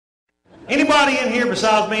Anybody in here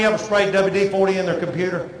besides me ever sprayed WD-40 in their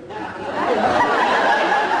computer?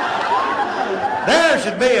 There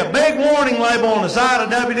should be a big warning label on the side of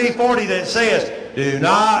WD-40 that says, do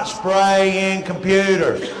not spray in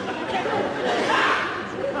computers.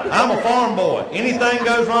 I'm a farm boy. Anything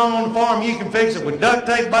goes wrong on the farm, you can fix it with duct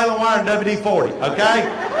tape, baling wire, and WD-40, okay?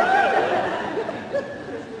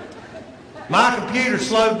 My computer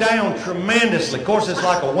slowed down tremendously. Of course, it's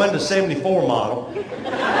like a Windows 74 model.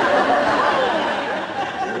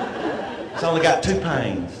 It's only got 2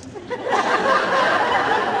 panes.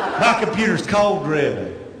 My computer's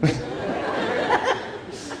cold-driven.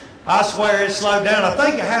 I swear it slowed down. I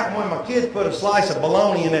think it happened when my kids put a slice of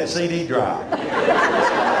bologna in that CD drive.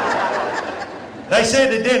 They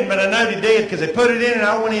said they didn't, but I know they did because they put it in and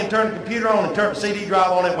I went in and turned the computer on and turned the CD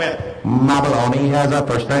drive on and it went, my bologna has a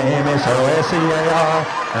first name, S-O-S-C-A-R.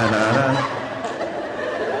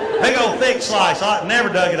 Big old thick slice. I never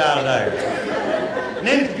dug it out of there. And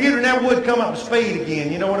then the computer never would come up to speed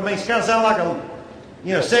again. You know what I mean? It kind of sounded like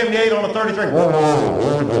a, 78 on a 33.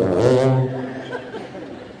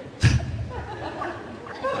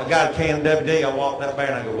 I got a can of WD. I walked up there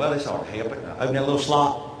and I go, well, this ought to help it. And I open that little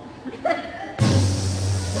slot.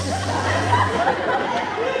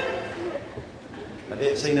 I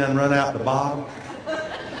didn't see nothing run out the bottom.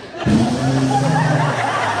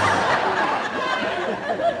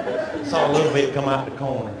 Saw a little bit come out the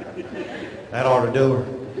corner. That ought to do her.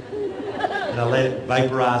 And I let it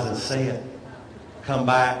vaporize and set. Come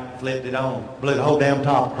back, flipped it on, blew the whole damn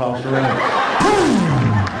top across the room.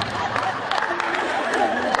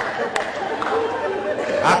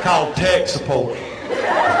 I called tech support.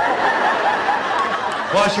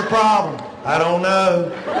 What's your problem? I don't know.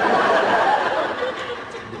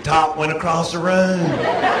 The top went across the room.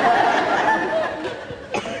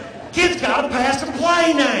 Kids got to pass the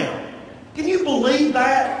play now. Can you believe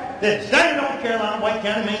that? That state of North Carolina, Wake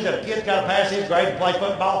County means that a kid's got to pass his grade to play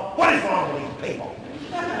football? What is wrong with these people?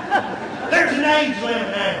 There's an age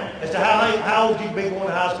limit now as to how old you can be going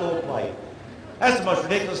to high school to play. That's the most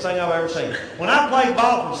ridiculous thing I've ever seen. When I played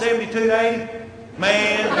ball from 72 to 80,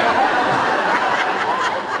 man,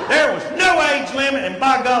 there was no age limit, and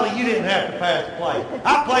by golly, you didn't have to pass the play.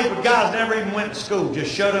 I played with guys that never even went to school,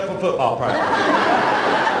 just showed up for football practice.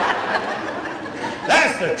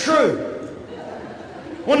 That's the truth.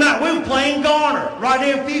 One night we were playing Garner right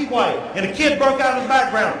there in Fuquay, and a kid broke out of the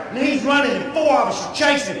background, and he's running, and 4 of us are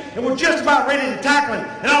chasing him, and we're just about ready to tackle him,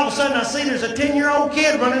 and all of a sudden I see there's a 10-year-old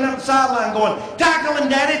kid running up the sideline going, tackle him,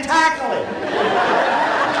 Daddy, tackle him.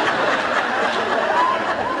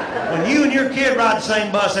 When you and your kid ride the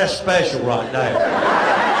same bus, that's special right there.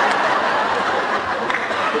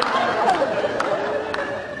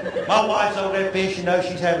 My wife's over there fishing, though.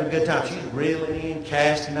 She's having a good time. She's reeling in,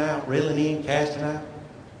 casting out, reeling in, casting out.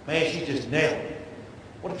 Man, she's just nailing it.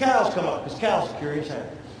 Well, the cows come up, because cows are curious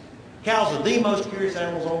animals. Cows are the most curious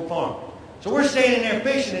animals on the farm. So we're standing there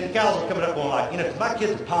fishing, and the cows are coming up going like, because my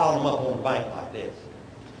kids are piling them up on the bank like this.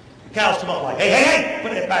 The cows come up like, hey,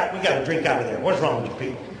 put that back. We got a drink out of there. What's wrong with you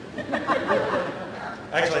people?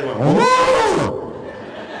 Actually, they went, whoa!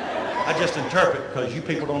 I just interpret, because you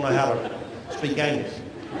people don't know how to speak English.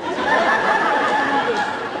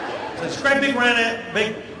 So this great big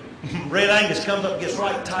red Angus comes up, gets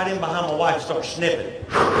right tight in behind my wife and starts sniffing.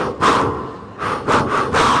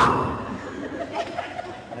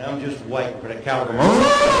 And I'm just waiting for that cow to go.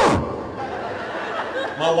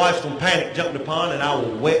 My wife's gonna panic, jump in the pond, and I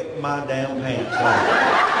will wet my damn pants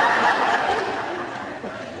off.